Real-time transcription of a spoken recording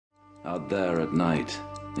Out there at night,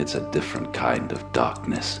 it's a different kind of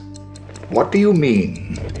darkness. What do you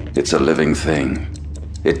mean? It's a living thing.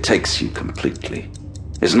 It takes you completely.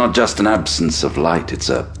 It's not just an absence of light, it's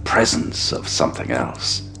a presence of something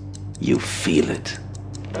else. You feel it.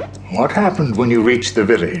 What happened when you reached the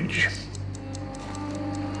village?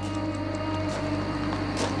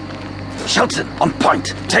 Shelton, on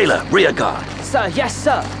point! Taylor, rear guard! Sir, yes,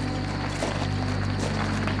 sir!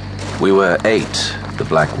 We were 8, the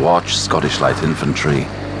Black Watch, Scottish Light Infantry.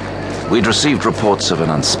 We'd received reports of an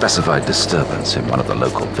unspecified disturbance in one of the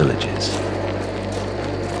local villages.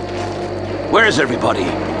 Where is everybody?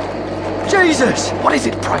 Jesus! What is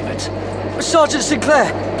it, Private? Sergeant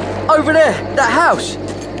Sinclair! Over there, that house!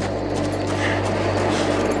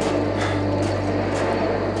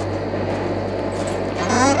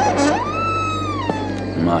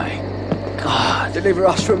 My God. Deliver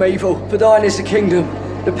us from evil, for thine is the kingdom,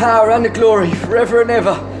 the power and the glory, forever and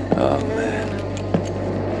ever. Oh, man.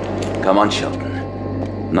 Come on,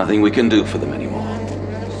 Shelton. Nothing we can do for them anymore.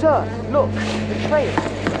 Sir, look, the trail.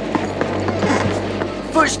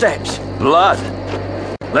 Footsteps! Blood!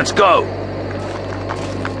 Let's go!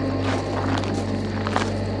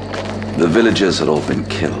 The villagers had all been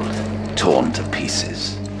killed, torn to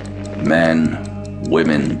pieces. Men,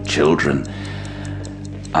 women, children.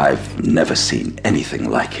 I've never seen anything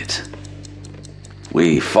like it.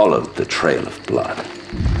 We followed the trail of blood.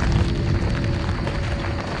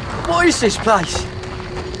 What is this place?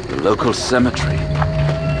 The local cemetery.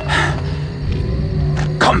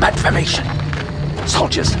 Combat formation.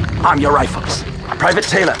 Soldiers, arm your rifles. Private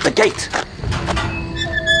Taylor, the gate.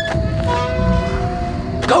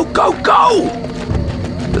 Go, go, go!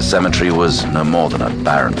 The cemetery was no more than a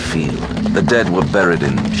barren field. The dead were buried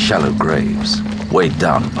in shallow graves, weighed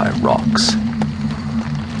down by rocks.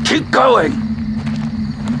 Keep going!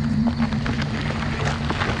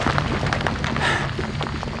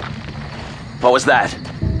 What was that?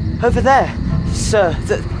 Over there, sir,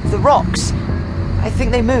 the rocks. I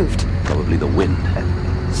think they moved. Probably the wind.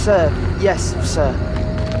 Sir, yes, sir.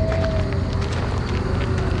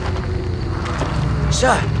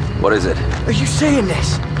 Sir! What is it? Are you seeing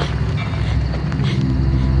this?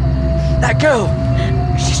 That girl!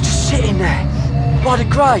 She's just sitting there, by the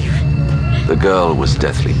grave. The girl was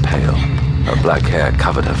deathly pale. Her black hair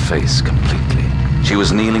covered her face completely. She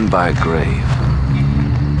was kneeling by a grave.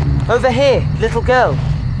 Over here, little girl.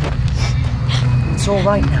 It's all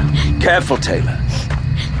right now. Careful, Taylor.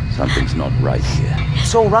 Something's not right here.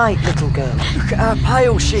 It's all right, little girl. Look at how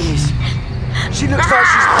pale she is. She looks like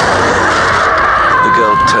she's... The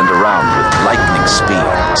girl turned around with lightning speed,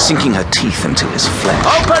 sinking her teeth into his flesh.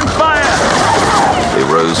 Open fire! They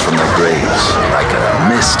rose from their graves like a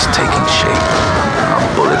mist taking shape. Our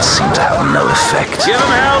bullets seemed to have no effect. Give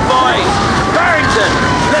him hell, boys! Barrington!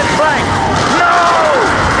 Left flank! No!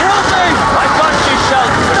 Help me! I got you,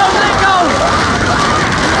 Shelton! Don't let go!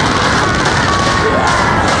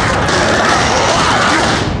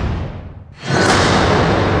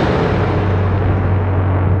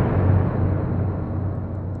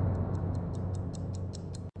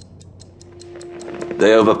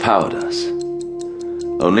 They overpowered us.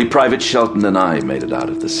 Only Private Shelton and I made it out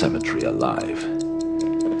of the cemetery alive.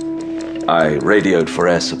 I radioed for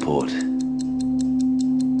air support.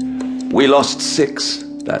 We lost 6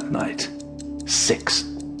 that night. 6.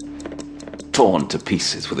 Torn to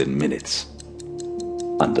pieces within minutes.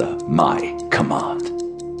 Under my command.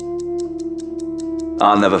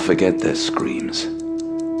 I'll never forget their screams.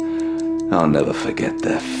 I'll never forget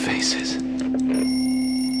their faces.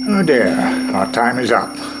 Oh dear, our time is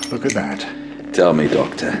up. Look at that. Tell me,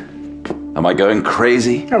 Doctor, am I going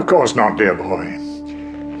crazy? Of course not, dear boy.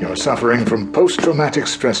 You're suffering from post-traumatic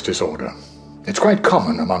stress disorder. It's quite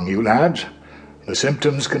common among you lads. The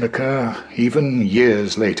symptoms can occur even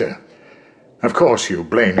years later. Of course you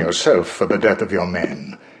blame yourself for the death of your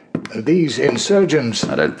men. These insurgents...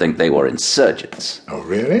 I don't think they were insurgents. Oh,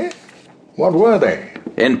 really? What were they?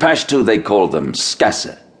 In Pashto, they called them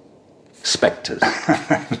Skasser. Spectres.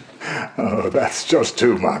 Oh, that's just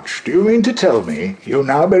too much. Do you mean to tell me you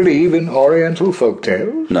now believe in Oriental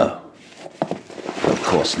folktales? No. Of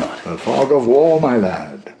course not. The fog of war, my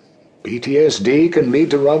lad. PTSD can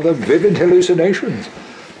lead to rather vivid hallucinations.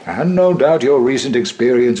 And no doubt your recent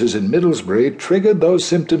experiences in Middlesbrough triggered those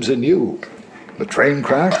symptoms in you. The train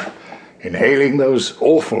crash, inhaling those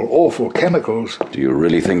awful chemicals. Do you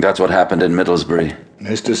really think that's what happened in Middlesbrough?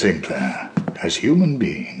 Mr. Sinclair, as human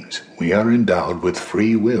beings, we are endowed with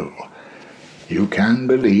free will. You can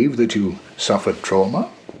believe that you suffered trauma,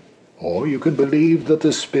 or you can believe that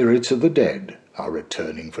the spirits of the dead are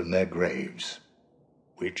returning from their graves.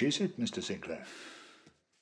 Which is it, Mr. Sinclair?